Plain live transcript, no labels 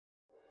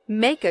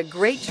Make a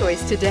great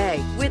choice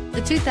today with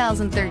the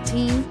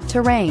 2013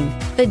 Terrain.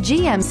 The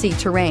GMC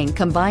Terrain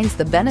combines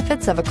the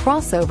benefits of a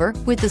crossover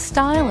with the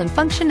style and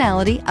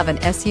functionality of an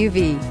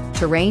SUV.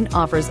 Terrain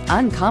offers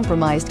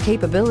uncompromised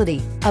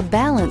capability, a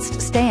balanced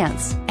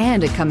stance,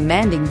 and a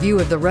commanding view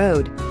of the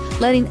road,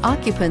 letting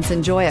occupants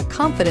enjoy a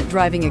confident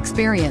driving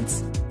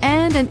experience.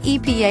 And an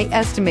EPA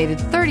estimated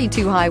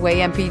 32 highway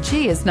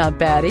MPG is not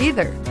bad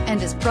either,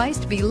 and is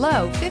priced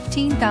below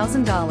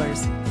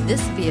 $15,000.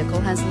 This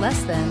vehicle has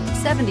less than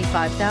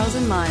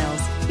 75,000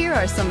 miles. Here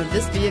are some of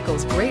this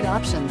vehicle's great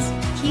options: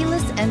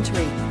 keyless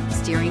entry,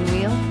 steering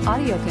wheel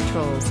audio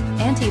controls,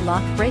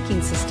 anti-lock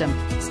braking system,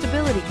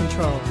 stability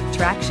control,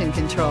 traction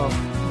control,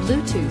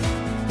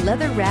 Bluetooth,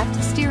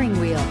 leather-wrapped steering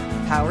wheel,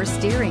 power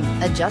steering,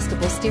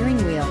 adjustable steering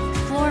wheel,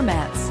 floor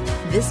mats.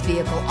 This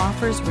vehicle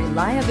offers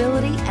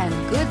reliability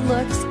and good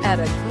looks at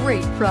a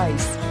great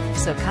price.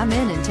 So come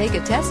in and take a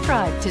test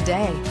drive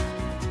today.